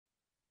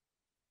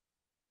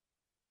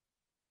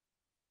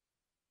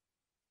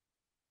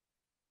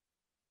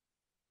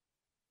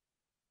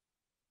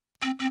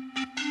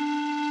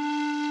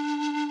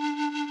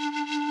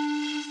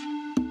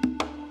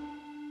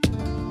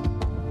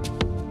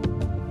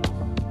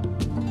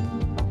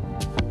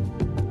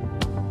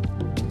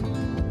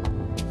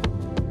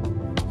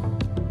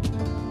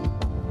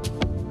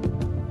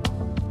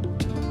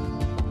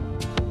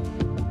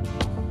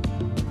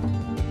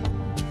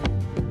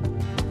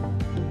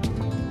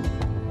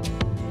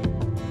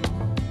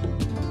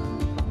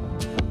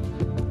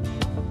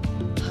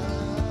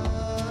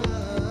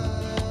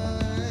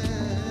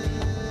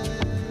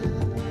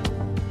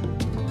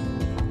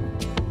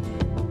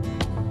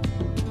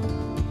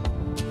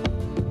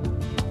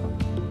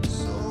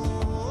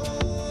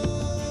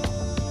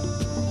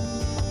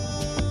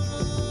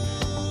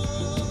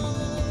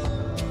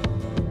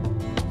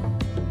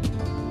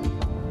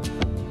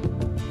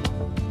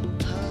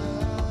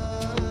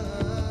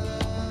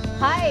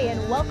Hi,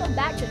 and welcome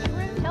back to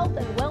Truth, Health,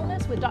 and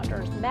Wellness with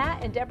Drs.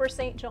 Matt and Deborah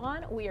St.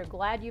 John. We are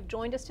glad you've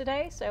joined us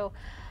today. So,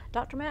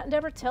 Dr. Matt and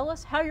Deborah, tell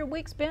us how your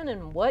week's been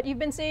and what you've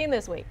been seeing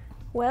this week.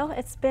 Well,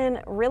 it's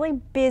been really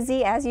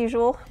busy as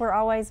usual. We're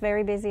always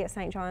very busy at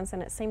St. John's,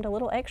 and it seemed a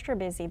little extra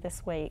busy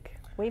this week.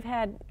 We've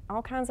had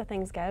all kinds of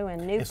things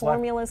going, new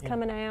formulas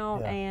coming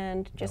out,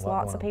 and just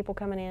lots of people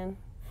coming in.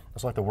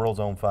 It's like the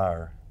world's on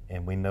fire,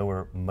 and we know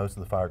where most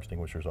of the fire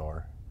extinguishers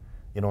are.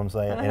 You know what I'm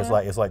saying? And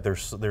it's like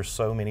there's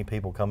so many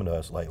people coming to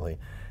us lately,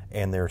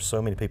 and there's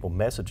so many people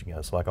messaging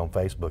us, like on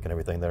Facebook and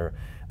everything. They're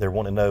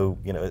wanting to know,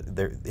 you know,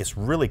 it's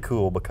really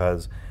cool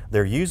because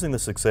they're using the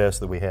success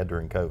that we had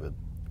during COVID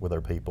with our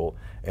people,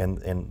 and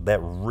that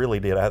really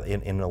did,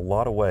 in a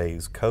lot of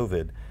ways,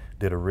 COVID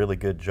did a really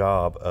good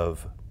job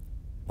of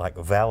like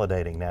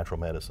validating natural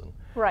medicine,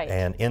 right,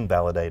 and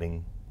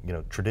invalidating, you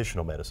know,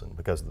 traditional medicine,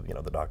 because, you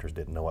know, the doctors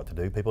didn't know what to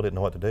do, people didn't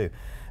know what to do.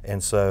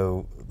 And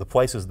so the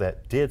places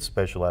that did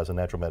specialize in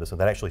natural medicine,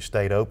 that actually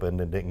stayed open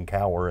and didn't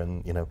cower,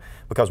 and, you know,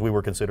 because we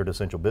were considered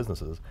essential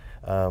businesses,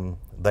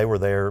 they were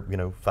there, you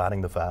know,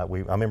 fighting the fight.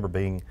 I remember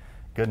being,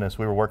 goodness,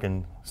 we were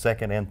working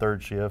second and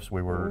third shifts.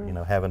 We were, you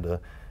know, having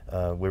to,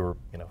 we were,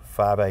 you know,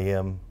 5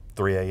 a.m.,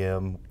 3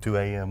 a.m., 2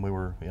 a.m., we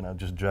were, you know,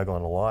 just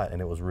juggling a lot,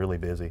 and it was really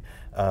busy.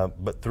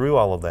 But through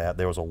all of that,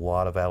 there was a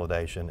lot of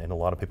validation, and a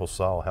lot of people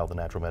saw how the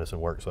natural medicine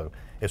worked. So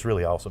it's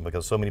really awesome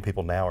because so many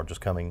people now are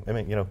just coming. I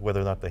mean, you know, whether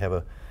or not they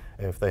have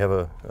if they have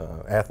a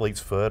athlete's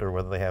foot, or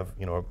whether they have,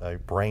 you know, a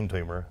brain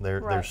tumor,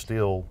 they're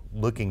still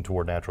looking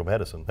toward natural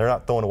medicine. They're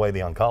not throwing away the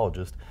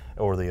oncologist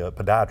or the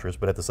podiatrist,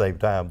 but at the same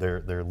time,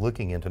 they're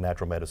looking into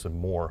natural medicine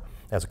more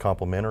as a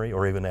complementary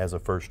or even as a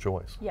first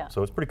choice. Yeah.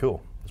 So it's pretty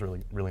cool. It's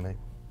really, really neat.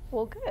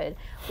 Well, good.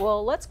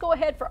 Well, let's go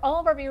ahead. For all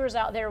of our viewers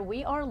out there,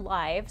 we are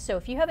live, so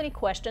if you have any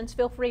questions,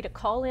 feel free to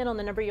call in on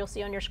the number you'll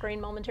see on your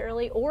screen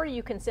momentarily, or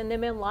you can send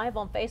them in live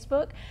on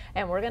Facebook,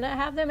 and we're going to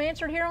have them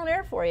answered here on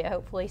air for you,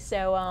 hopefully.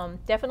 So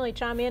definitely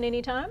chime in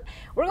anytime.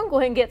 We're going to go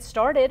ahead and get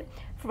started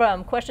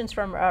from questions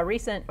from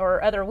recent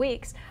or other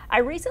weeks. I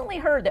recently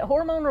heard that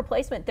hormone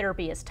replacement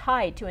therapy is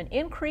tied to an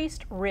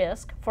increased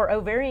risk for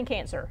ovarian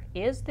cancer.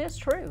 Is this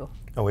true?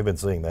 Oh, we've been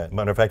seeing that.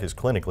 Matter of fact, it's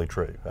clinically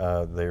true.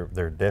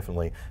 They're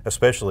definitely,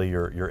 especially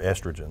your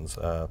estrogens.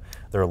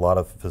 There are a lot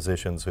of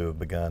physicians who have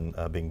begun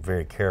being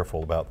very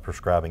careful about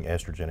prescribing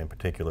estrogen in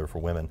particular for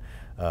women.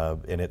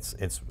 And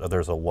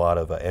there's a lot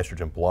of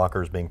estrogen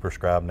blockers being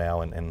prescribed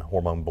now, and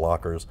hormone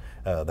blockers.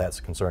 That's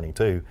concerning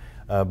too.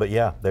 But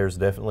yeah, there's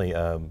definitely,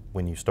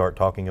 when you start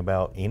talking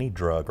about any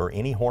drug or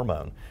any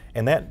hormone,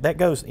 and that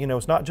goes, you know,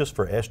 it's not just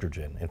for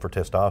estrogen and for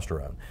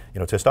testosterone. You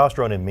know,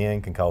 testosterone in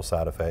men can cause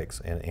side effects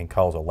and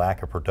cause a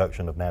lack of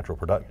production of natural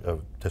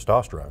of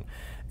testosterone.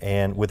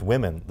 And with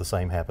women, the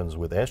same happens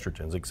with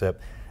estrogens,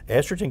 except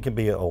estrogen can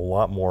be a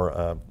lot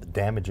more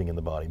damaging in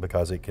the body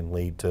because it can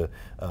lead to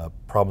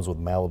problems with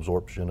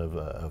malabsorption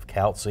of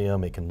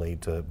calcium. It can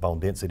lead to bone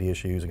density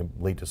issues. It can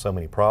lead to so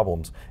many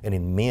problems. And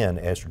in men,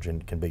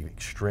 estrogen can be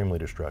extremely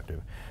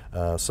destructive.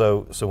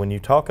 So when you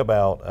talk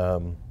about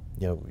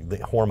you know, the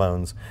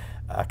hormones,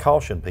 I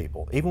caution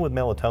people, even with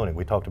melatonin.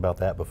 We talked about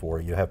that before.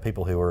 You have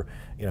people who are,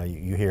 you know,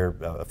 you hear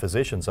a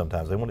physician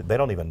sometimes, they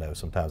don't even know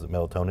sometimes that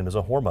melatonin is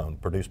a hormone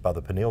produced by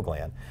the pineal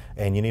gland,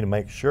 and you need to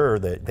make sure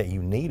that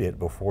you need it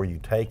before you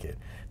take it.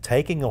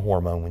 Taking a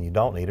hormone when you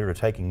don't need it, or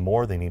taking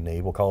more than you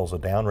need, will cause a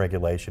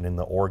downregulation in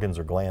the organs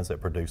or glands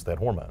that produce that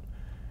hormone.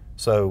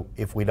 So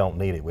if we don't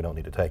need it, we don't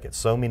need to take it.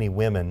 So many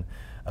women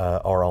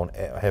have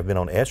been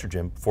on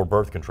estrogen for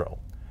birth control.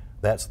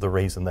 That's the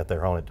reason that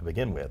they're on it to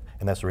begin with,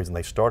 and that's the reason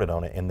they started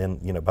on it. And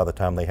then, you know, by the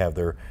time they have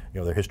their, you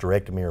know, their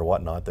hysterectomy or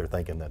whatnot, they're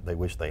thinking that they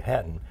wish they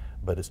hadn't,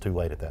 but it's too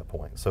late at that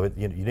point. So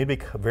you need to be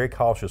very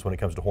cautious when it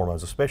comes to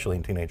hormones, especially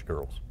in teenage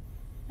girls.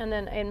 And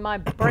then in my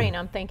brain,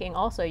 I'm thinking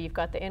also you've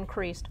got the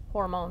increased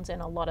hormones in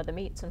a lot of the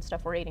meats and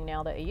stuff we're eating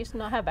now that you used to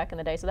not have back in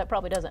the day, so that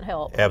probably doesn't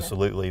help.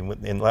 Absolutely.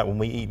 And like when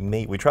we eat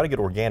meat, we try to get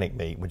organic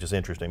meat, which is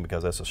interesting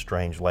because that's a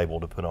strange label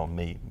to put on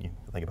meat. You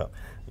think about,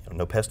 you know,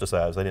 no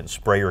pesticides. They didn't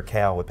spray your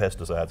cow with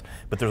pesticides.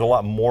 But there's a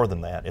lot more than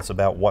that. It's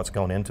about what's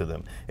going into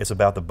them. It's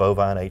about the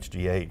bovine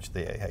HGH,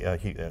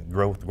 the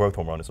growth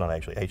hormone. It's not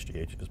actually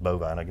HGH, it's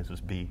bovine. I guess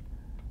it's BGH.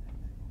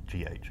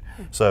 GH.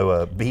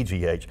 So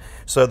BGH.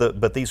 So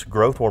but these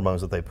growth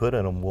hormones that they put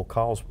in them will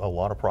cause a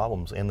lot of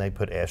problems, and they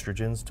put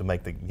estrogens to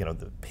make the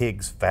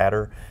pigs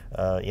fatter.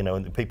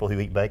 And the people who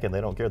eat bacon,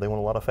 they don't care. They want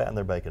a lot of fat in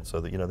their bacon, so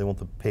that they want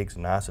the pigs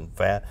nice and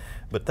fat.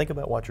 But think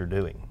about what you're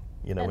doing.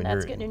 And when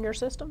that's getting in your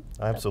system?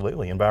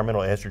 Absolutely.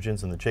 Environmental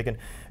estrogens in the chicken.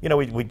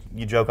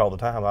 You joke all the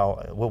time.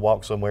 We'll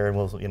walk somewhere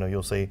and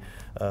you'll see,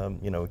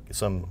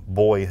 some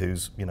boy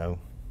who's,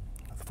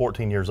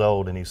 14 years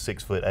old and he's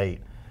 6'8",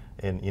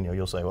 and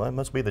you'll say, well, it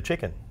must be the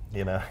chicken,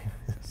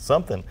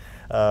 something.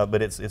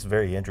 But it's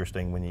very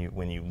interesting when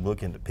you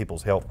look into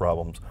people's health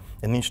problems,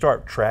 and then you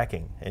start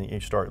tracking and you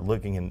start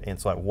looking, and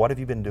it's like, what have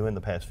you been doing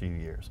the past few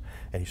years?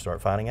 And you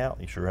start finding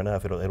out. Sure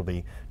enough, it'll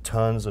be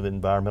tons of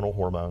environmental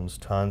hormones,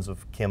 tons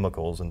of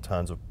chemicals, and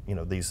tons of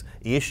these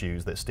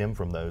issues that stem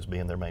from those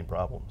being their main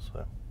problems.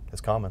 So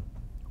it's common.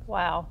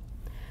 Wow.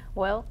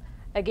 Well,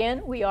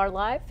 again, we are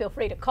live. Feel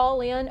free to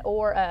call in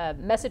or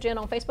message in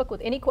on Facebook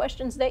with any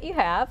questions that you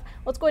have.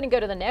 Let's go ahead and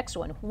go to the next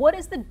one. What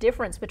is the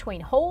difference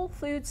between whole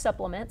food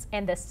supplements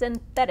and the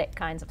synthetic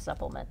kinds of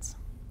supplements?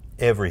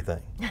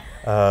 Everything.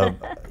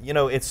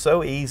 It's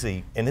so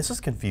easy, and this is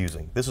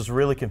confusing. This is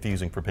really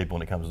confusing for people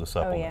when it comes to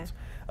supplements. Oh,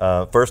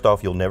 yeah. First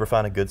off, you'll never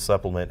find a good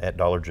supplement at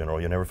Dollar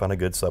General. You'll never find a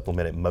good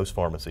supplement at most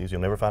pharmacies.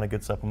 You'll never find a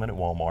good supplement at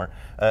Walmart.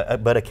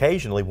 But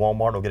occasionally,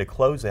 Walmart will get a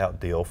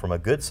closeout deal from a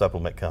good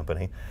supplement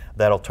company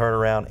that'll turn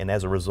around, and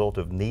as a result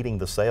of needing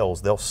the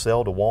sales, they'll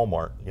sell to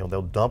Walmart.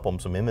 They'll dump them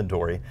some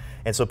inventory,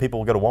 and so people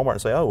will go to Walmart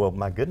and say, "Oh, well,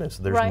 my goodness,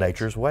 there's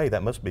Nature's Way.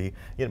 That must be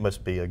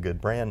a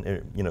good brand."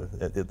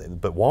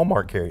 But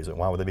Walmart carries it.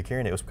 Why would they be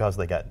carrying it? It was because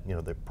they got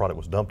the product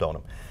was dumped on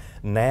them.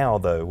 Now,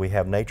 though, we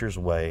have Nature's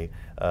Way.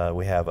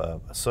 We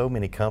have so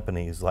many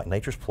companies like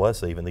Nature's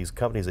Plus, even these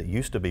companies that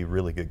used to be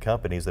really good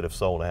companies that have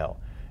sold out.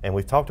 And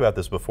we've talked about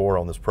this before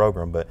on this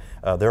program, but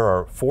there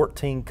are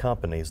 14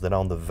 companies that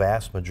own the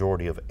vast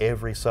majority of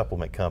every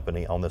supplement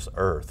company on this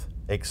earth,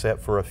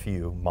 except for a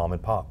few mom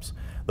and pops.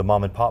 The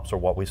mom and pops are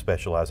what we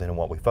specialize in and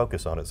what we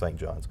focus on at St.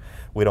 John's.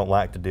 We don't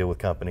like to deal with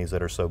companies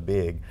that are so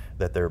big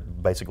that they're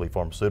basically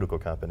pharmaceutical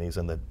companies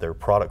and that their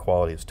product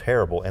quality is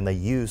terrible, and they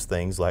use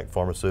things like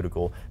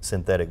pharmaceutical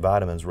synthetic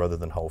vitamins rather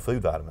than whole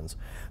food vitamins.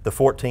 The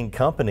 14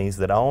 companies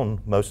that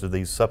own most of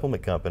these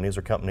supplement companies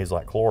are companies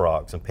like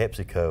Clorox and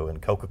PepsiCo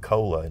and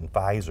Coca-Cola and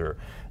Pfizer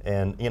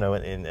and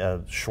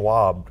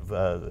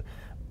Schwab,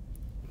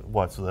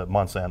 what's the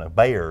Monsanto,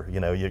 Bayer,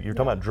 you're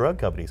talking about drug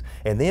companies.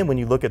 And then when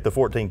you look at the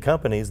 14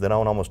 companies that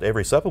own almost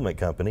every supplement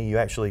company, you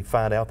actually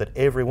find out that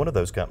every one of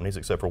those companies,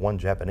 except for one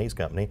Japanese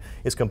company,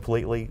 is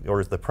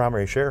the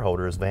primary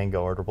shareholder is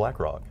Vanguard or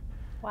BlackRock.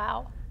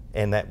 Wow.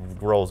 And that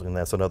rolls, and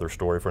that's another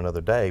story for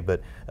another day.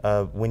 But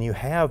when you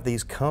have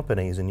these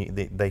companies and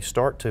they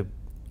start to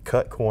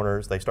cut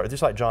corners, they start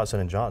just like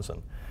Johnson &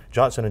 Johnson.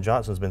 Johnson &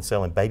 Johnson's been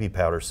selling baby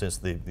powder since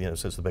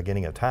the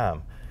beginning of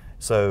time.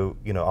 So,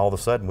 all of a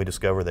sudden we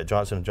discover that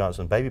Johnson &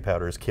 Johnson baby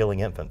powder is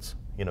killing infants,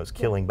 it's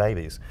killing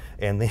babies.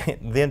 And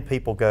then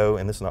people go,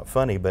 and this is not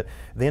funny, but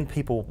then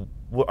people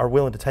are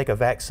willing to take a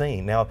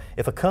vaccine. Now,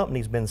 if a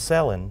company's been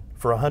selling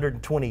for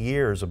 120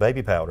 years of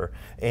baby powder,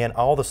 and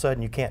all of a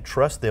sudden you can't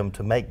trust them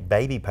to make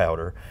baby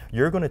powder,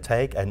 you're going to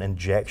take an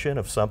injection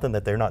of something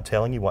that they're not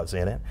telling you what's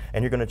in it,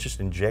 and you're going to just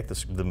inject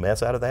the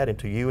mess out of that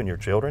into you and your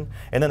children,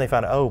 and then they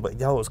find out, it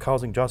was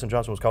causing, Johnson &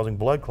 Johnson was causing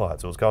blood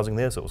clots, it was causing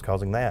this, it was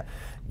causing that.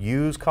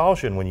 Use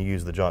caution when you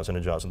use the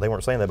Johnson & Johnson. They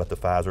weren't saying that about the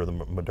Pfizer or the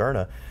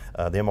Moderna,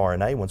 the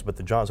mRNA ones, but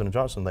the Johnson &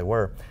 Johnson, they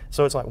were.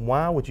 So it's like,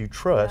 why would you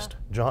trust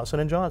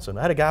Johnson & Johnson?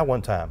 I had a guy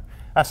one time,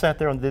 I sat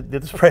there and did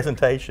this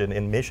presentation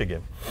in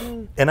Michigan,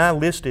 and I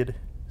listed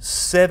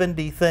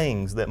 70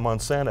 things that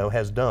Monsanto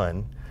has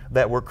done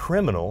that were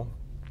criminal,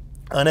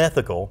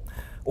 unethical,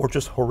 or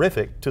just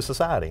horrific to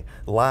society.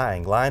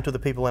 Lying to the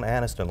people in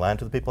Anniston, lying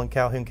to the people in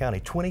Calhoun County.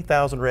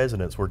 20,000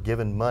 residents were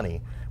given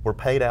money, were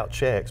paid out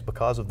checks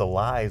because of the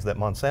lies that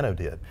Monsanto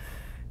did.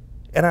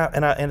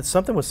 And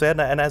something was said,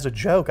 and as a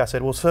joke, I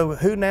said, well, so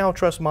who now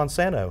trusts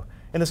Monsanto?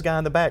 And this guy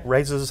in the back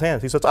raises his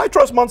hand. He says, I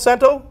trust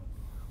Monsanto.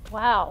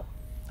 Wow.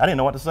 I didn't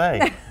know what to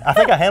say. I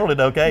think I handled it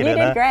okay, you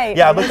didn't I? did great.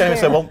 Yeah, I looked at him and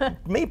said, well,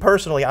 me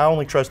personally, I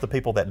only trust the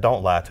people that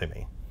don't lie to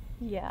me.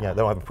 Yeah. They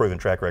don't have a proven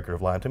track record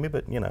of lying to me,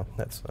 but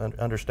that's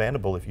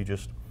understandable if you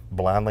just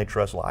blindly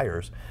trust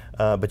liars.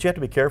 But you have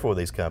to be careful with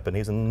these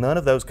companies, and none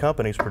of those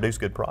companies produce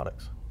good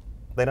products.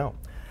 They don't.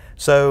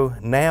 So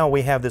now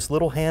we have this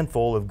little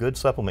handful of good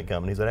supplement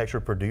companies that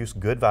actually produce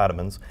good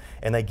vitamins,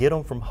 and they get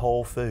them from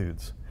whole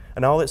foods.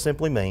 And all it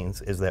simply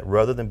means is that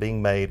rather than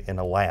being made in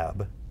a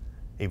lab,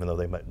 even though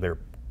they're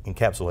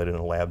encapsulated in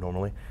a lab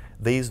normally,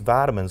 these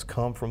vitamins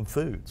come from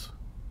foods.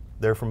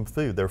 They're from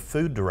food. They're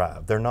food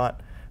derived. They're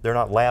not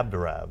lab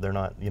derived. They're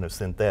not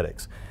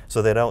synthetics.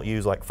 So they don't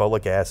use like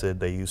folic acid.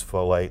 They use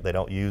folate. They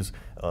don't use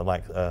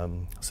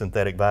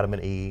synthetic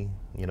vitamin E.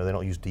 They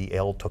don't use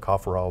D-L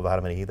tocopherol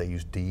vitamin E. They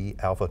use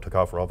D-alpha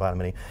tocopherol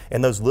vitamin E.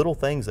 And those little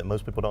things that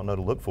most people don't know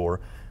to look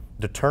for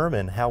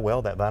determine how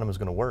well that vitamin is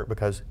going to work,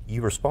 because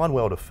you respond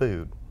well to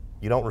food.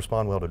 You don't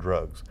respond well to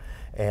drugs.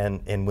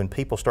 And when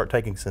people start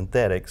taking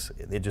synthetics,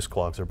 it just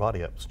clogs their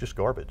body up. It's just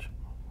garbage.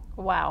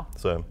 Wow.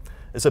 So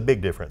it's a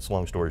big difference,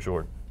 long story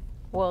short.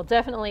 Well,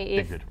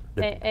 definitely,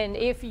 Big. and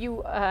if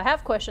you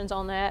have questions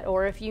on that,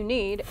 or if you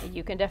need,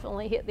 you can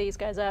definitely hit these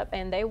guys up,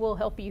 and they will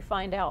help you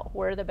find out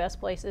where the best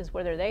place is,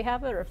 whether they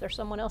have it or if there's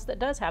someone else that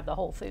does have the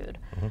whole food,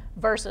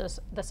 versus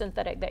the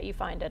synthetic that you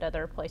find at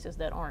other places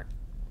that aren't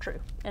true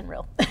and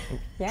real.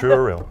 Yeah. True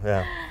or real,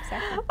 yeah.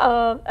 Exactly.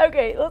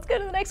 Okay, let's go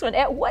to the next one.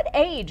 At what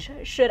age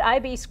should I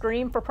be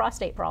screened for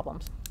prostate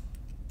problems?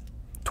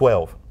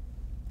 12.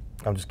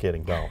 I'm just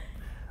kidding, don't.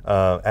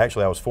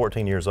 Actually, I was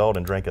 14 years old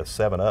and drank a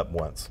 7-Up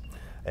once.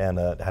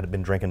 And I had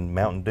been drinking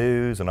Mountain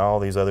Dews and all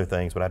these other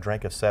things, but I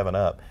drank a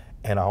 7-Up,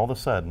 and all of a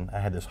sudden I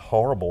had this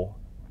horrible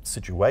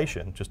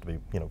situation, just to be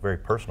very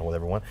personal with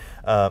everyone.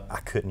 I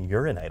couldn't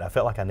urinate. I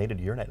felt like I needed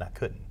to urinate and I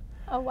couldn't.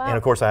 Oh wow. And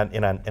of course I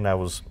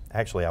was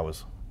actually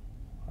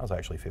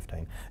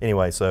 15.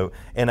 Anyway, so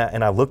and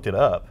I looked it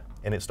up,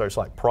 and it starts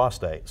like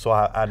prostate. So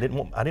I didn't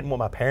want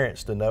my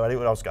parents to know. I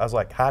was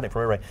like hiding it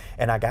from everybody.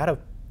 And I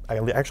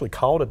actually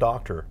called a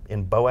doctor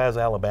in Boaz,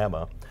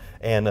 Alabama,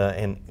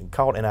 and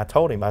called, and I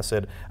told him, I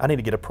said, I need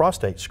to get a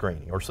prostate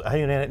screening, or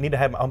I need to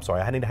have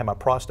my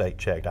prostate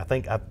checked. I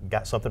think I've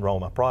got something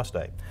wrong with my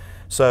prostate.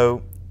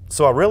 So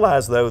I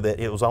realized though that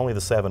it was only the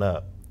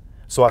 7-Up.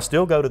 So I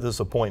still go to this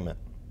appointment,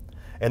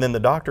 and then the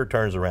doctor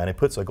turns around and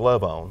puts a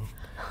glove on,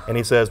 and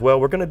he says,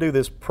 well, we're going to do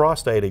this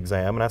prostate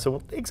exam. And I said,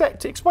 well,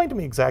 explain to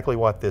me exactly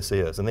what this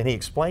is. And then he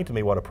explained to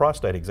me what a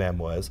prostate exam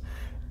was,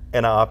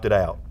 and I opted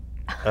out.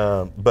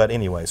 But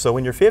anyway, so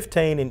when you're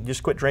 15, and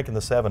just quit drinking the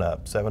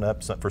 7-Up.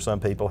 7-Up for some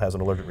people has an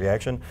allergic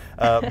reaction,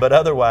 but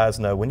otherwise,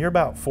 no. When you're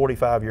about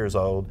 45 years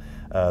old,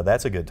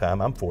 that's a good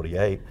time. I'm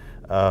 48.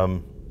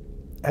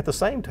 At the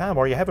same time,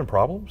 are you having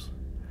problems?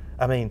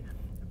 I mean,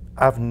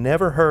 I've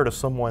never heard of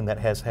someone that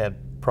has had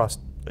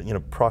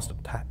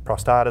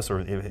prostatitis,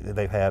 or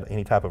they've had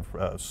any type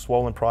of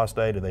swollen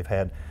prostate, or they've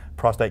had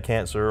prostate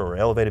cancer or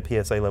elevated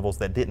PSA levels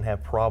that didn't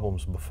have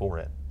problems before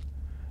it.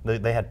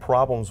 They had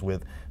problems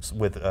with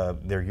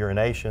their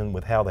urination,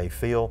 with how they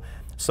feel.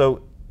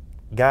 So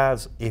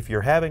guys, if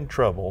you're having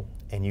trouble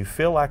and you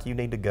feel like you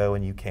need to go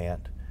and you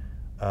can't,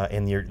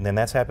 and then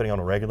that's happening on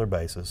a regular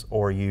basis,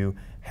 or you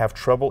have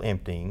trouble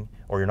emptying,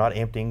 or you're not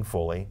emptying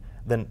fully,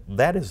 then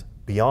that is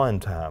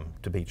beyond time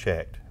to be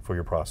checked for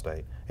your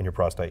prostate and your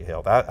prostate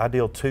health. I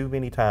deal too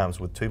many times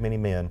with too many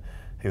men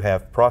who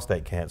have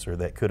prostate cancer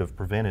that could have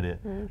prevented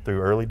it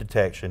through early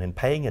detection and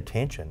paying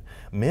attention.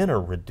 Men are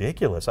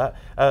ridiculous. I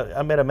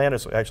met a man,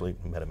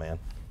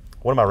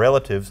 one of my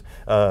relatives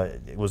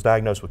was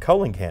diagnosed with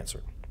colon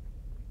cancer.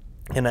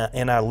 And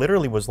I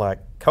literally was like,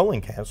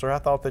 colon cancer? I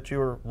thought that you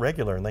were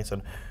regular. And they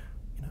said,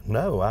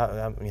 no,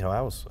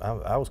 I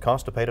was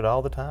constipated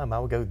all the time. I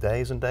would go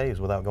days and days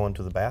without going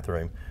to the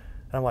bathroom.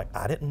 And I'm like,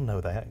 I didn't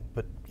know that,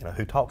 but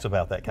who talks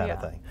about that kind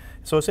of thing?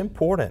 So it's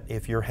important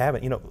if you're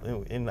having,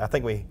 and I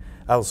think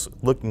I was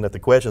looking at the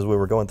questions we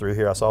were going through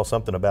here. I saw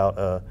something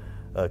about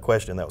a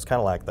question that was kind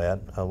of like that,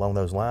 along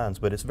those lines.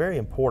 But it's very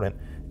important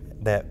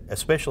that,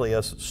 especially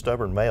us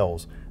stubborn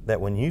males,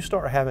 that when you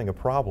start having a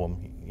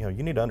problem, you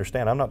need to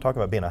understand, I'm not talking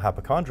about being a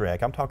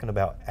hypochondriac. I'm talking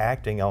about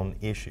acting on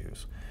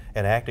issues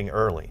and acting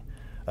early.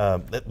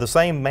 The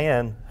same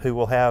man who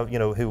will have,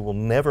 who will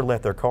never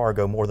let their car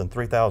go more than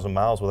 3,000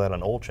 miles without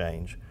an oil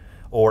change,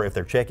 or if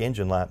their check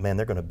engine light, man,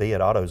 they're going to be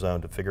at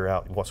AutoZone to figure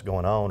out what's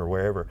going on, or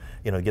wherever,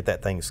 get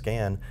that thing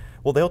scanned.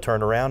 Well, they'll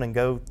turn around and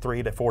go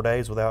 3 to 4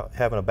 days without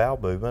having a bowel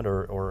movement,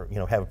 or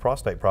have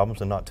prostate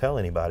problems and not tell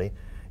anybody.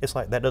 It's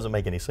like, that doesn't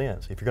make any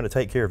sense. If you're going to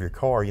take care of your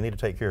car, you need to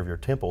take care of your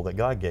temple that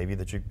God gave you,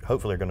 that you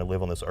hopefully are going to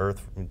live on this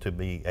earth to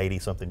be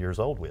 80-something years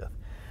old with,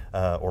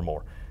 or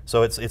more.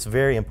 So it's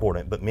very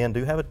important, but men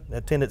do have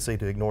a tendency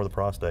to ignore the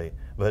prostate.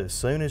 But as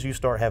soon as you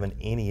start having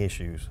any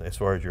issues as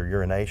far as your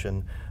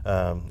urination,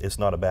 it's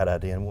not a bad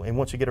idea. And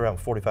once you get around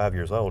 45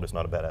 years old, it's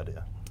not a bad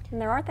idea.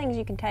 And there are things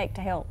you can take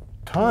to help.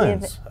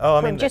 Tons.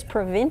 Just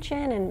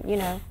prevention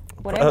and,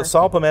 whatever.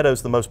 Saw palmetto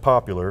is the most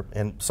popular,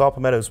 and saw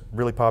palmetto is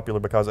really popular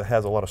because it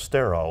has a lot of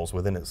sterols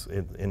within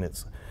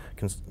its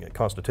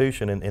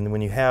constitution, and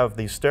when you have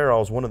these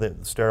sterols, one of the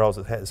sterols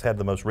that has had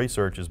the most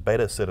research is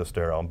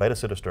beta-sitosterol, and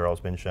beta-sitosterol has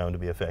been shown to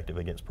be effective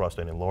against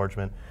prostate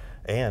enlargement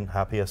and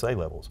high PSA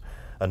levels.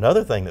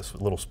 Another thing that's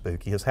a little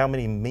spooky is how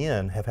many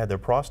men have had their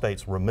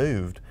prostates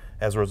removed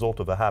as a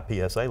result of a high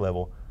PSA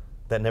level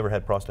that never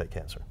had prostate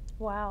cancer.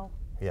 Wow.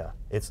 Yeah,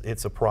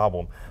 it's a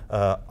problem.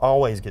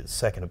 Always get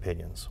second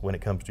opinions when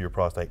it comes to your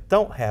prostate.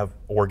 Don't have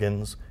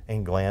organs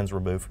and glands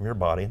removed from your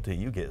body until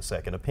you get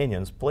second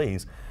opinions,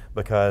 please,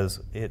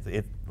 because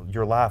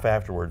your life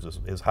afterwards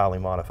is highly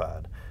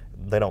modified.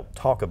 They don't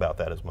talk about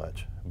that as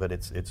much, but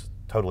it's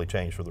totally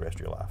changed for the rest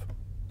of your life.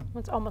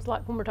 It's almost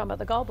like when we were talking about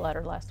the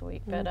gallbladder last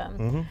week. But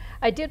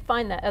I did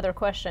find that other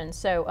question.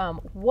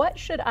 So what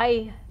should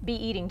I be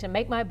eating to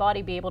make my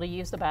body be able to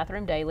use the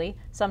bathroom daily?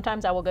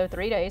 Sometimes I will go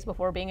 3 days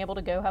before being able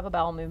to go have a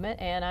bowel movement,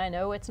 and I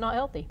know it's not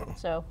healthy.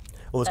 So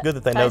well, it's good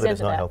that they know that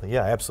it's not healthy.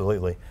 Yeah,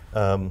 absolutely.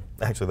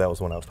 Actually, that was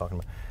the one I was talking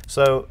about.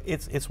 So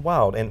it's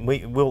wild, and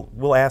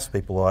we'll ask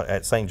people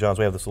at St. John's.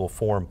 We have this little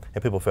form,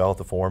 and people fill out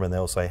the form, and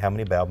they'll say, how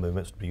many bowel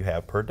movements do you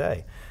have per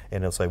day?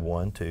 And they'll say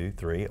 1, 2,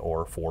 3,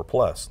 or 4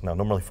 plus. Now,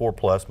 normally 4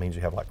 plus means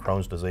you have like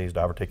Crohn's disease,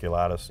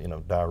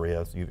 diverticulitis,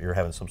 diarrhea. You're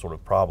having some sort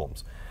of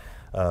problems.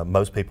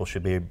 Most people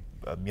should be,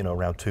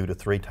 around 2 to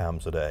 3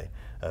 times a day.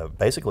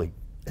 Basically,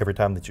 every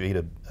time that you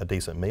eat a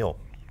decent meal.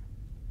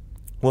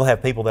 We'll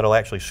have people that'll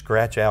actually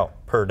scratch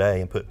out per day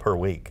and put per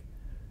week,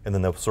 and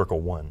then they'll circle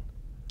 1.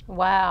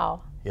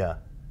 Wow. Yeah,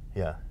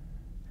 yeah.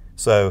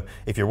 So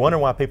if you're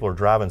wondering why people are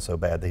driving so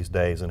bad these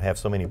days and have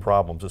so many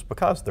problems, it's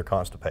because they're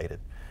constipated.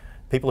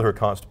 People who are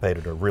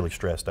constipated are really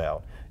stressed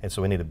out, and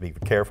so we need to be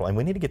careful, and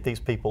we need to get these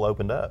people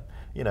opened up.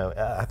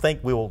 I think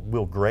we'll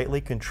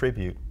greatly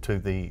contribute to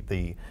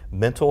the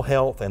mental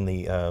health and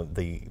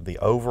the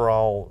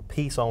overall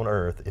peace on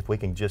earth if we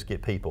can just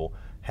get people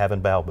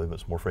having bowel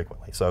movements more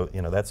frequently. So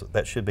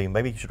that should be,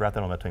 maybe you should write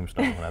that on my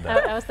tombstone when I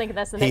die. I was thinking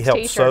that's the next He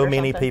helped t-shirt so or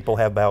many something. people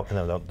have bowel.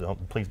 No,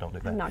 please don't do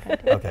that. I'm not going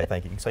to. Okay,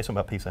 thank you. You can say something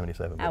about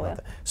P77. I will.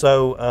 That.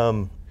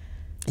 So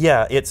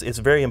yeah, it's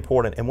very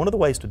important, and one of the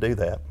ways to do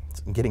that,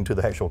 getting to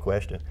the actual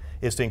question,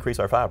 is to increase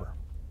our fiber.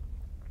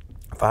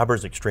 Fiber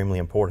is extremely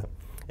important,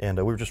 and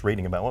we were just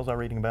reading about. What was I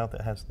reading about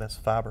that's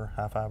fiber,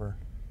 high fiber?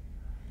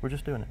 We're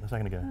just doing it a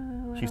second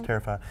ago. She's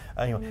terrified.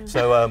 Anyway,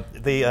 so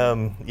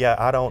yeah,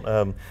 I don't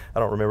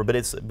remember, but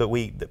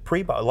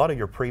a lot of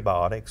your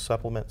prebiotic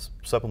supplements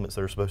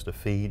that are supposed to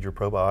feed your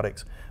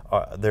probiotics,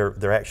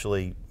 they're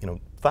actually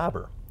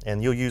fiber,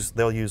 and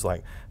they'll use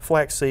like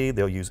flaxseed,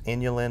 they'll use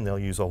inulin, they'll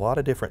use a lot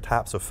of different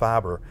types of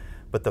fiber,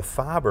 but the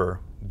fiber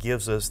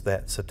gives us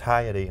that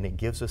satiety, and it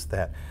gives us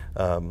that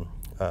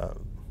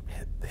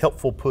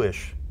helpful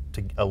push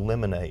to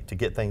eliminate, to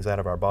get things out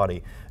of our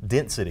body.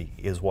 Density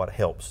is what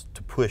helps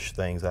to push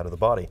things out of the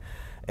body.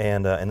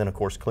 And then, of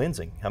course,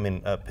 cleansing. I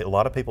mean, a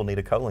lot of people need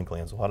a colon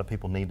cleanse. A lot of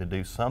people need to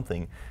do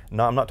something.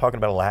 No, I'm not talking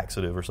about a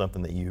laxative or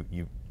something that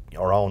you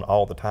are on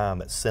all the time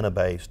that's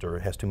Senna-based or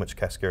has too much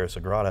Cascara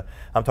Sagrada.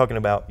 I'm talking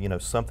about,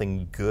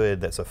 something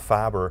good that's a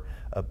fiber,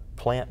 a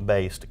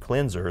plant-based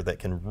cleanser that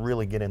can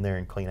really get in there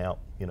and clean out,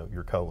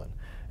 your colon.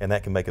 And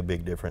that can make a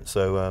big difference.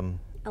 So,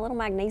 a little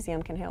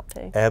magnesium can help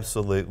too.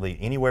 Absolutely.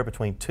 Anywhere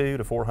between 200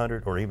 to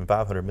 400 or even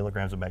 500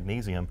 milligrams of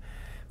magnesium.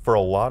 For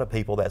a lot of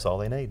people, that's all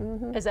they need.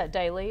 Is that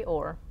daily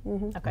or?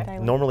 Okay.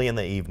 Daily. Normally in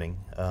the evening.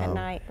 At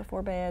night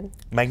before bed.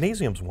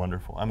 Magnesium's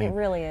wonderful. I mean, it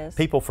really is.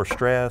 People for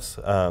stress,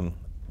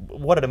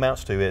 what it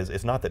amounts to is,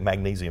 it's not that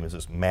magnesium is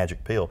this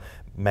magic pill.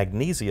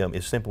 Magnesium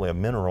is simply a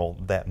mineral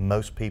that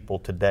most people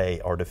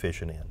today are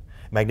deficient in.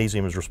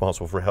 Magnesium is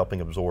responsible for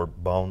helping absorb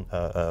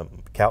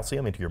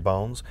calcium into your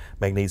bones.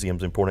 Magnesium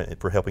is important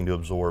for helping to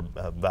absorb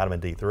vitamin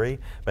D3.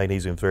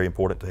 Magnesium is very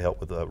important to help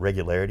with the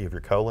regularity of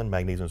your colon.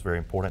 Magnesium is very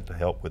important to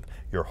help with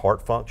your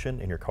heart function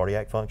and your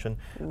cardiac function,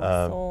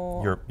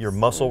 your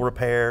muscle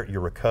repair,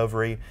 your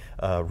recovery,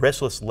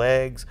 restless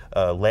legs,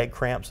 leg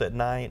cramps at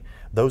night.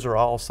 Those are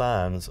all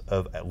signs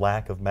of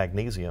lack of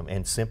magnesium,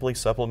 and simply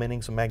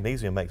supplementing some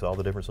magnesium makes all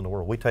the difference in the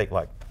world. We take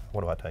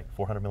what do I take,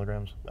 400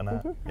 milligrams a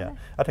night? Yeah,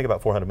 I take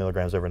about 400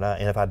 milligrams every night,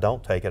 and if I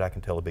don't take it, I can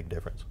tell a big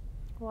difference.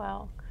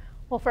 Wow.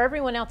 Well, for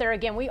everyone out there,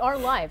 again, we are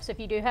live, so if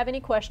you do have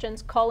any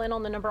questions, call in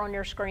on the number on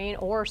your screen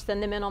or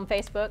send them in on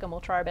Facebook, and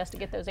we'll try our best to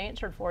get those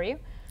answered for you.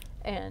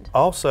 And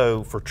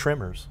also for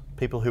trimmers,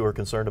 people who are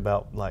concerned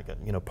about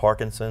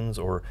Parkinson's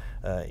or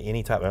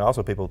any type, and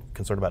also people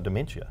concerned about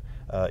dementia.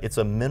 It's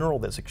a mineral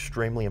that's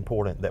extremely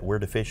important that we're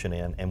deficient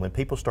in, and when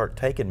people start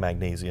taking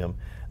magnesium,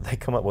 they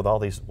come up with all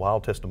these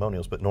wild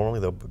testimonials, but normally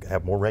they'll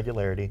have more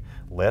regularity,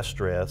 less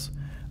stress,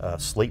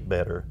 sleep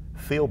better,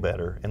 feel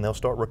better, and they'll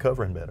start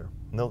recovering better.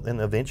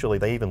 And eventually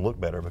they even look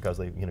better because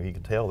you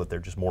can tell that they're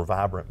just more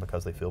vibrant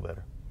because they feel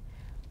better.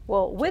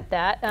 Well, with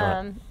that,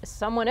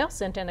 someone else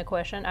sent in a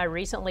question. I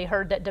recently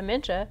heard that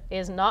dementia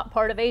is not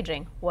part of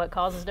aging. What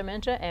causes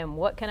dementia, and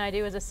what can I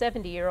do as a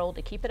 70-year-old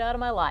to keep it out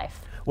of my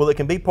life? Well, it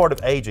can be part of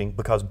aging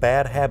because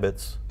bad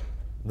habits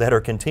that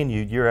are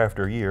continued year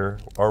after year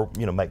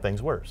make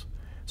things worse.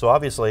 So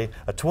obviously,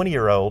 a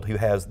 20-year-old who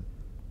has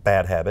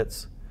bad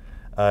habits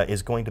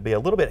is going to be a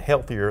little bit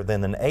healthier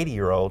than an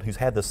 80-year-old who's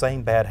had the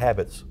same bad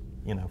habits,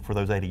 for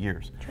those 80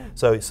 years.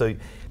 True. So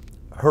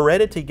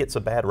heredity gets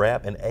a bad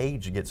rap, and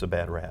age gets a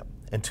bad rap.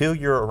 Until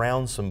you're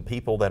around some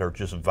people that are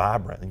just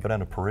vibrant, and you go down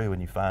to Peru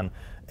and you find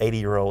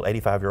 80-year-old,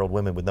 85-year-old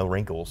women with no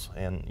wrinkles,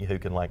 and who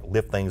can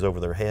lift things over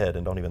their head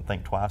and don't even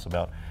think twice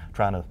about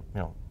trying to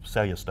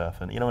sell you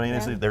stuff. And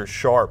they're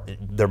sharp.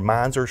 Their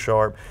minds are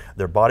sharp.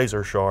 Their bodies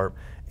are sharp,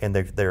 and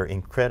they're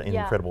in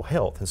incredible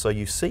health. And so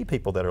you see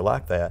people that are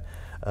like that.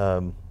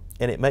 And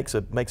it makes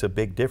a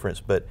big difference,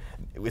 but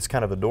it's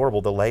kind of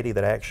adorable. The lady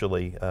that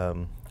actually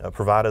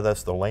provided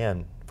us the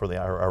land for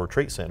our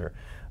retreat center,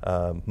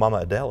 Mama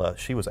Adela,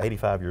 she was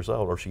 85 years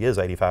old, or she is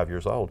 85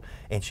 years old,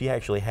 and she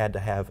actually had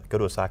to go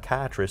to a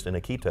psychiatrist in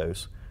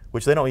Iquitos,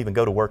 which they don't even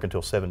go to work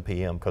until 7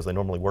 p.m. because they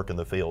normally work in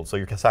the field. So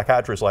your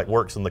psychiatrist like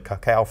works in the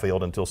cacao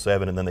field until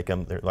 7, and then they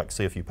come there like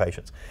see a few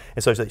patients.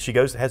 And so she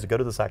has to go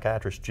to the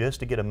psychiatrist just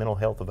to get a mental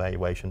health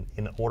evaluation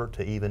in order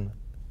to even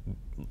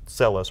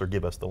sell us or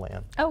give us the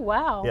land. Oh,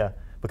 wow. Yeah,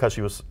 because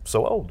she was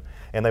so old,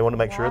 and they wanted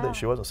to make sure that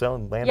she wasn't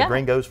selling land to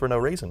gringos for no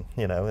reason.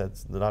 You know,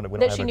 it's not, we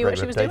don't have she a knew great what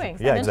she was reputation.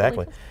 doing. Yeah,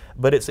 exactly.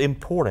 But it's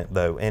important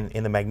though, and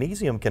the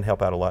magnesium can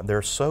help out a lot. There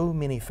are so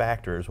many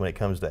factors when it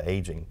comes to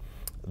aging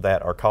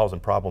that are causing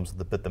problems,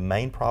 but the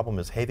main problem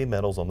is heavy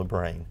metals on the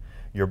brain.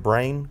 Your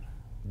brain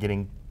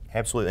getting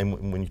absolutely,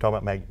 and when you talk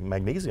about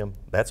magnesium,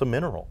 that's a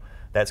mineral.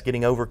 That's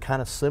getting over kind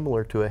of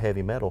similar to a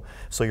heavy metal.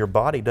 So your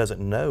body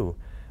doesn't know,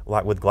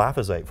 like with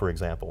glyphosate, for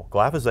example.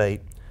 Glyphosate,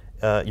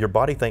 your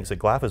body thinks that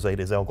glyphosate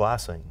is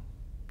L-glycine.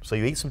 So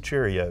you eat some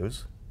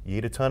Cheerios, you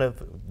eat a ton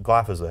of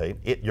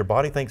glyphosate, your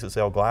body thinks it's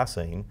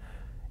L-glycine,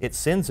 it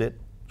sends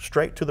it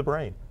straight to the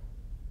brain,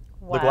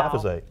 the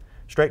glyphosate.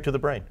 Straight to the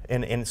brain,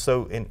 and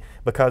also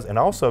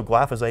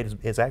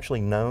glyphosate is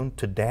actually known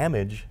to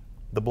damage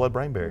the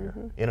blood-brain barrier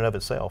in and of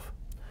itself.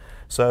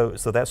 So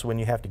that's when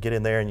you have to get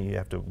in there and you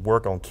have to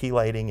work on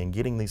chelating and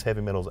getting these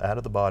heavy metals out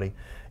of the body,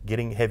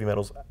 getting heavy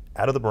metals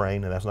out of the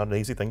brain, and that's not an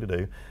easy thing to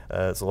do.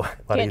 It's a lot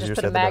easier said than done. Can't just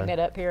put a magnet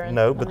up here.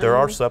 No, but there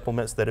are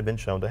supplements that have been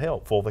shown to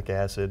help. Fulvic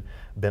acid,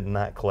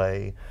 bentonite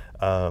clay,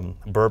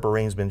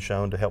 berbeриne's been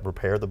shown to help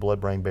repair the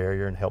blood-brain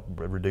barrier and help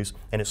reduce.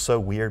 And it's so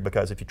weird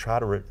because if you try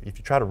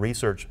to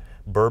research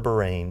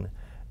berberine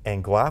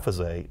and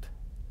glyphosate,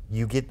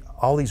 you get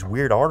all these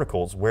weird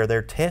articles where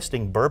they're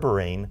testing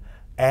berberine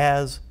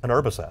as an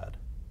herbicide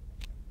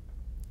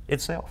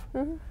itself.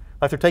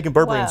 Like they're taking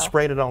berberine and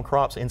spraying it on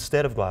crops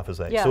instead of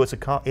glyphosate. So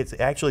it's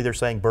actually, they're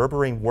saying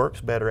berberine works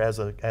better as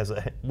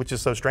a which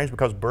is so strange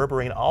because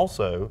berberine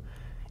also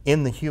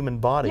in the human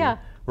body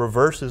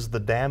reverses the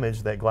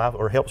damage that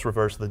helps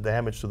reverse the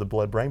damage to the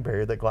blood-brain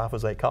barrier that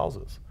glyphosate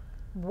causes.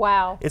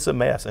 Wow. It's a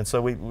mess. And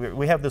so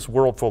we have this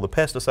world full of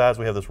pesticides,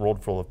 we have this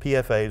world full of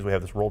PFAs, we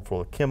have this world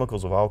full of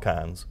chemicals of all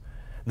kinds.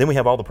 Then we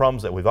have all the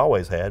problems that we've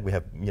always had. We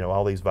have,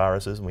 all these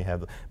viruses, and we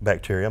have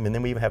bacterium, and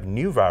then we even have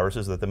new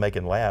viruses that they make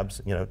in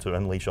labs, to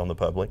unleash on the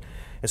public.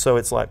 And so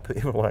it's like,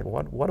 people are like,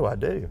 what do I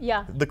do?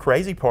 Yeah. The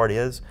crazy part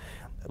is,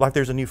 like,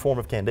 there's a new form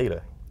of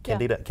Candida.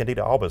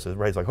 Candida albus is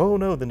raised like, oh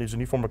no, then there's a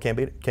new form of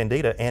Candida,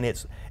 and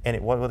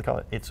what do they call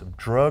it? It's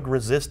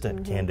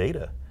drug-resistant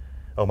Candida.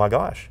 Oh my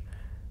gosh.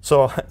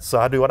 So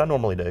I do what I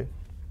normally do: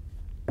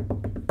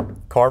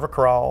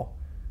 carvacrol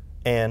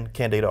and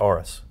Candida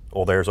auris.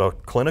 Well, there's a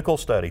clinical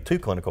study, two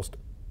clinical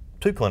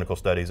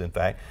studies, in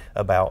fact,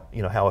 about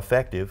how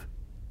effective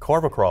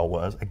carvacrol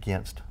was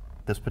against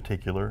this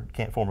particular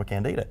form of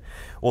Candida.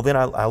 Well, then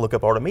I look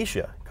up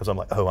Artemisia because I'm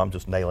like, oh, I'm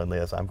just nailing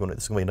this. This is going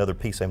to be another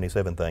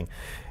P77 thing,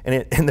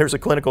 and there's a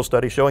clinical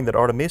study showing that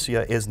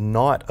Artemisia is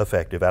not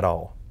effective at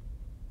all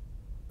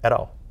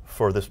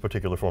for this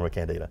particular form of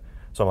Candida.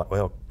 So I'm like,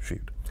 well,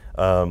 shoot.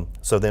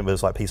 So then it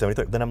was like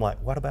P73. Then I'm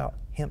like, what about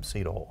hemp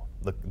seed oil,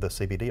 the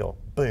CBD oil?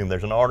 Boom,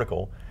 there's an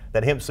article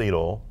that hemp seed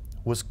oil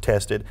was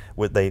tested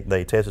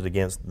they tested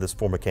against this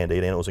form of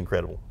Candida, and it was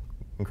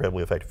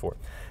incredibly effective for it.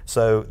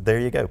 So there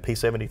you go,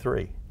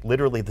 P73.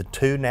 Literally the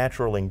two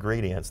natural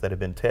ingredients that have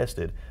been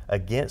tested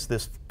against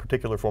this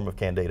particular form of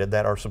Candida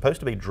that are supposed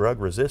to be drug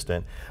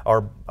resistant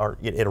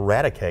it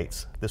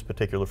eradicates this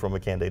particular form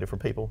of Candida from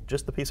people,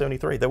 just the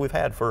P73 that we've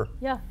had for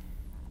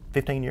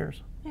 15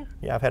 years.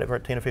 Yeah, I've had it for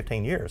 10 or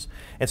 15 years.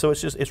 And so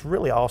it's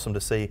really awesome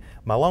to see.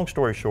 My long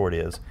story short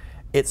is,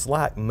 it's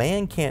like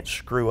man can't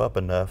screw up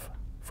enough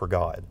for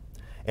God.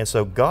 And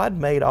so God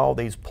made all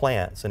these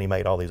plants, and he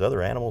made all these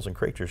other animals and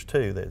creatures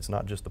too, that it's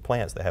not just the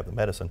plants that have the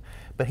medicine,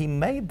 but he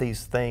made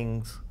these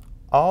things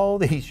all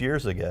these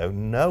years ago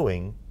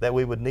knowing that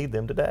we would need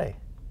them today.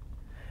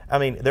 I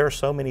mean, there are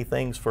so many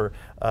things for,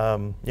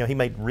 he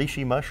made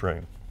reishi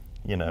mushroom,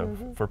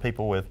 for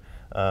people with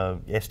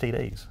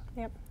STDs.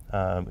 Yep.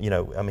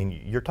 I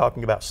mean, you're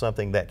talking about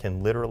something that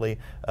can literally,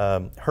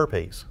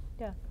 herpes.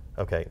 Yeah.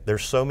 Okay,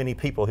 there's so many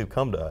people who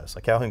come to us.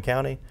 Like Calhoun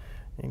County,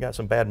 you got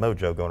some bad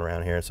mojo going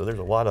around here, so there's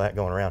a lot of that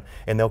going around.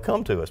 And they'll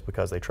come to us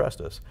because they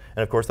trust us.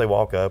 And of course they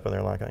walk up and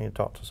they're like, I need to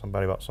talk to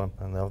somebody about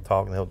something. And they'll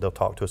talk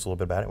to us a little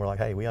bit about it. And we're like,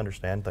 hey, we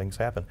understand things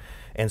happen.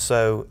 And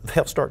so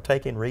they'll start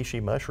taking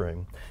reishi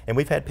mushroom. And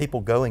we've had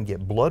people go and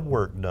get blood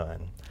work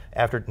done.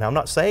 Now I'm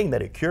not saying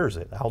that it cures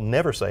it. I'll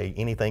never say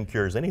anything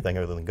cures anything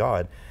other than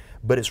God.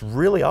 But it's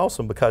really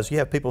awesome because you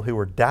have people who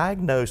were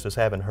diagnosed as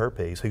having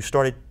herpes who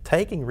started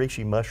taking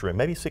reishi mushroom,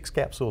 maybe 6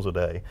 capsules a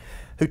day,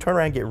 who turn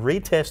around and get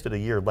retested a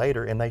year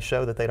later and they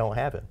show that they don't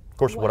have it. Of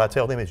course, what I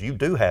tell them is you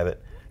do have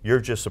it, you're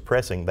just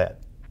suppressing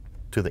that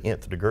to the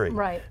nth degree.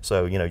 Right.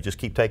 So, just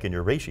keep taking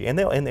your reishi.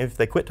 And if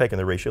they quit taking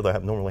the reishi, they'll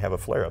normally have a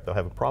flare-up, they'll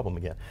have a problem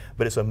again.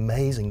 But it's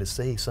amazing to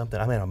see something,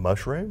 a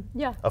mushroom,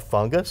 a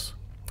fungus.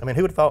 I mean,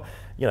 who would have thought,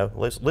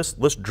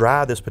 let's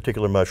dry this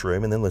particular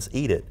mushroom and then let's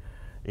eat it.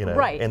 You know,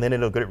 right. And then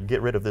it'll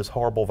get rid of this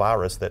horrible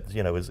virus that,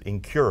 you know, is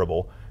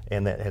incurable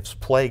and that has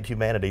plagued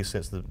humanity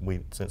since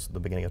the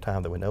beginning of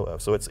time that we know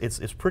of. So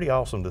it's pretty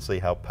awesome to see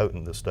how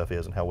potent this stuff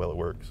is and how well it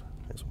works.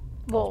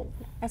 Well,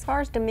 as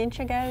far as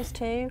dementia goes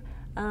too,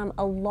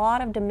 a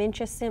lot of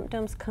dementia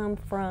symptoms come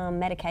from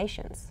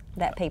medications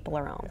that people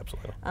are on.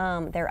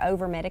 Absolutely. They're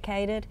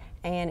over-medicated,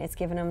 and it's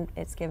giving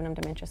them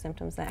dementia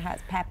symptoms. That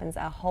happens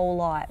a whole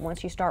lot.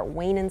 Once you start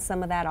weaning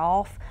some of that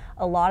off,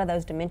 a lot of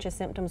those dementia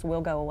symptoms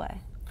will go away.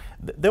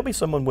 There'll be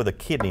someone with a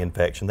kidney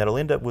infection that'll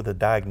end up with a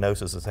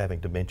diagnosis as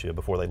having dementia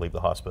before they leave the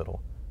hospital.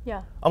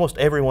 Yeah. Almost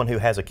everyone who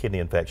has a kidney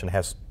infection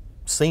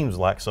seems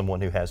like someone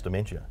who has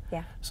dementia.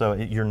 Yeah. So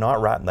you're not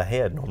right in the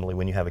head normally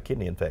when you have a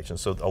kidney infection.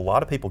 So a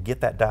lot of people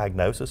get that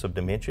diagnosis of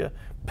dementia.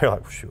 They're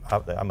like, shoot,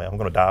 I'm going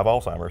to die of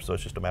Alzheimer's, so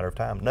it's just a matter of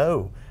time.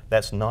 No,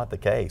 that's not the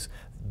case.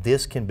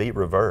 This can be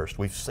reversed.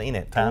 We've seen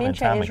it time and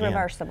time again. Dementia is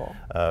reversible.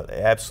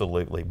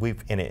 Absolutely.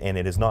 And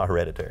it is not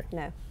hereditary.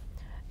 No.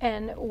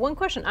 And one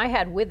question I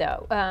had with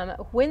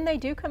that, when they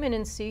do come in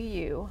and see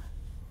you,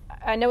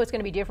 I know it's going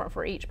to be different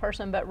for each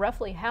person, but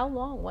roughly how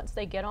long once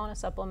they get on a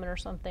supplement or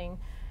something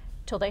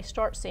till they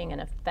start seeing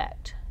an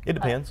effect? It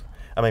depends.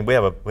 I mean, we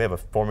have a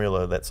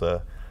formula that's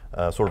a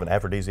sort of an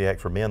aphrodisiac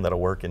for men that'll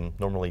work in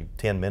normally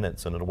 10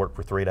 minutes, and it'll work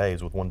for 3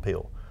 days with one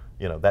pill.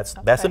 You know, that's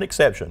an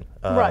exception.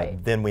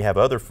 Right. Then we have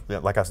other,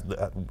 like I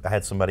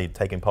had somebody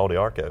taking Paul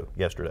Diarco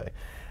yesterday,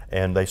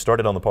 and they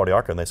started on the Paul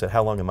Diarco, and they said,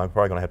 how long am I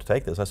probably going to have to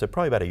take this? I said,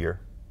 probably about a year.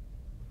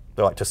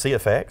 They're like, to see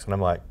effects? And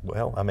I'm like,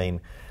 well, I mean,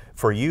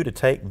 for you to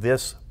take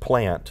this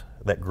plant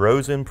that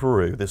grows in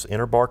Peru, this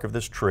inner bark of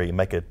this tree,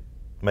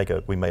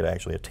 we made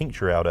actually a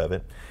tincture out of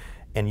it,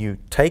 and you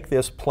take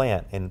this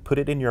plant and put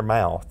it in your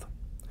mouth,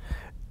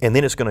 and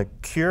then it's going to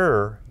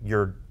cure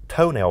your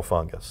toenail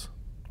fungus,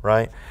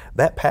 right?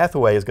 That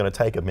pathway is going to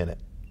take a minute.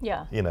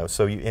 Yeah. You know,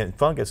 and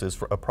fungus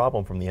is a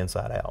problem from the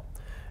inside out.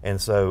 And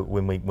so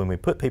when we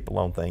put people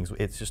on things,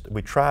 it's just,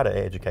 we try to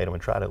educate them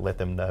and try to let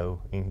them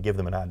know and give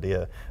them an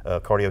idea.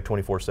 Cardio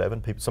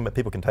 24/7, some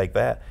people can take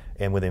that,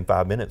 and within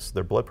 5 minutes,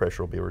 their blood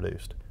pressure will be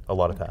reduced a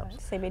lot of times.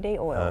 CBD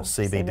oil,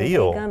 CBD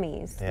oil.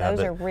 gummies, Yeah,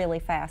 those are really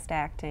fast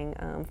acting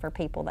for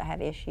people that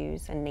have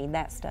issues and need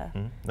that stuff.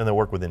 And they'll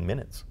work within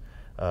minutes.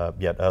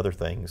 Yet other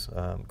things,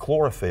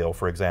 chlorophyll,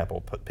 for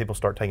example, people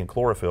start taking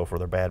chlorophyll for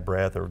their bad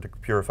breath or to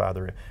purify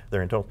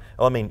their internals.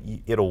 Well, I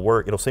mean, it'll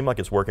work. It'll seem like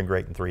it's working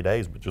great in 3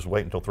 days, but just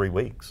wait until 3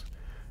 weeks.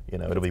 You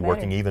know, it'll be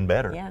working even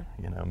better. Yeah.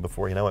 You know,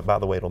 before you know it. By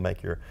the way, it'll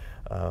make your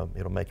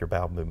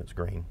bowel movements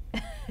green.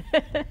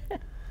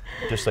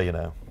 Just so you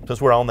know,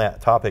 since we're on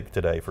that topic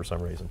today for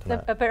some reason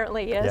tonight.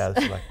 Apparently, yes. Yeah,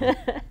 this is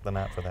like the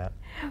night for that.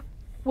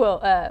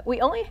 Well,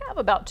 we only have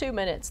about 2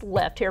 minutes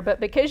left here, but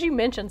because you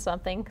mentioned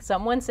something,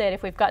 someone said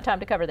if we've got time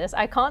to cover this,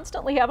 I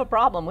constantly have a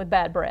problem with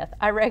bad breath.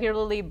 I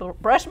regularly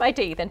brush my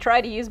teeth and try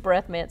to use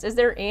breath mints. Is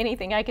there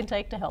anything I can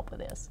take to help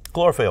with this?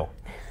 Chlorophyll.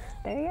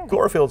 There you go.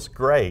 Chlorophyll's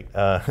great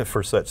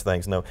for such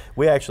things. No,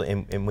 we actually,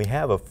 and we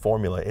have a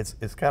formula.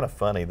 It's kind of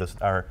funny.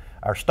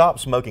 Our stop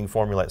smoking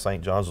formula at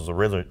St. John's was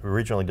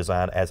originally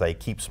designed as a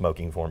keep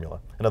smoking formula.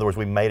 In other words,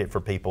 we made it for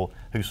people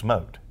who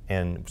smoked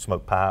and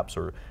smoked pipes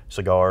or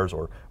cigars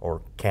or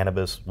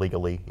cannabis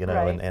legally, you know,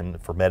 right. and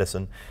for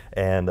medicine.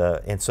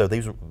 And so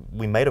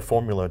we made a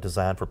formula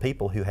designed for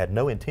people who had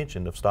no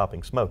intention of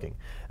stopping smoking,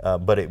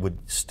 but it would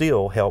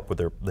still help with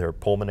their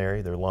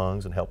pulmonary, their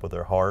lungs, and help with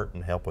their heart,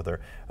 and help with their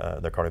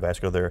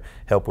cardiovascular,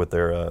 help with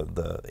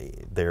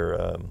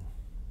their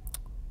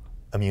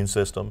immune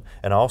system,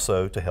 and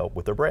also to help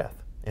with their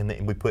breath.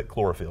 And we put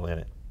chlorophyll in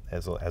it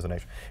as an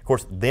extra. Of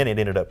course, then it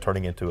ended up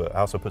turning into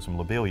I also put some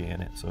lobelia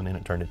in it, so then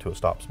it turned into a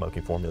stop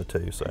smoking formula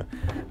too. So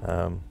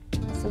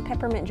some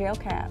peppermint gel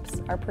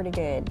caps are pretty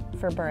good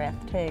for breath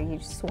too. You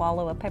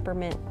swallow a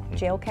peppermint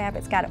gel cap.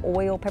 It's got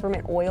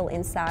peppermint oil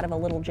inside of a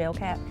little gel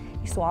cap.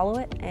 You swallow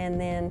it, and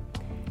then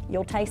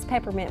you'll taste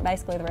peppermint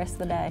basically the rest of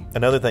the day.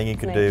 Another thing you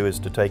could do is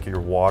to take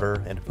your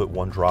water and to put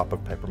 1 drop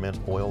of peppermint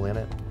oil in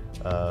it.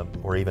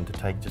 Or even to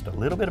take just a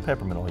little bit of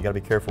peppermint oil. You got to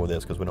be careful with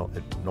this because we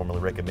don't normally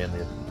recommend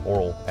the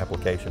oral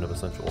application of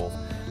essential oils.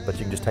 But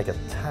you can just take a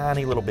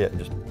tiny little bit and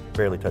just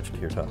barely touch it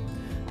to your tongue.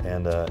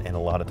 And a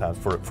lot of times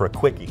for a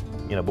quickie,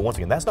 you know. But once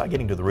again, that's not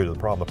getting to the root of the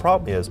problem. The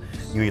problem is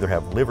you either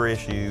have liver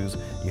issues,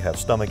 you have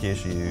stomach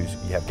issues,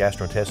 you have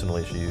gastrointestinal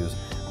issues,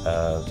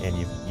 and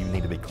you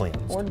need to be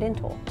cleansed. Or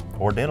dental.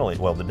 Or dental.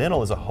 Well, the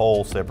dental is a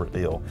whole separate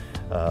deal.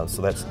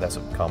 So that's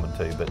a common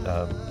too.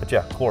 But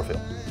yeah,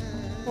 chlorophyll.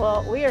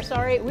 Well, we are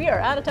sorry, we are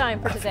out of time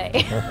for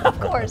today, of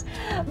course.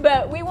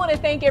 But we want to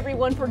thank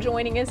everyone for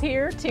joining us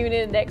here. Tune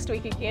in next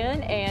week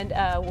again, and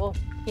we'll,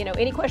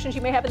 any questions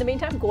you may have in the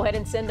meantime, go ahead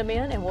and send them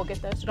in, and we'll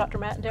get those to Dr.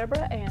 Matt and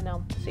Deborah, and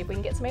see if we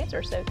can get some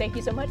answers. So thank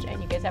you so much,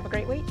 and you guys have a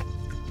great week.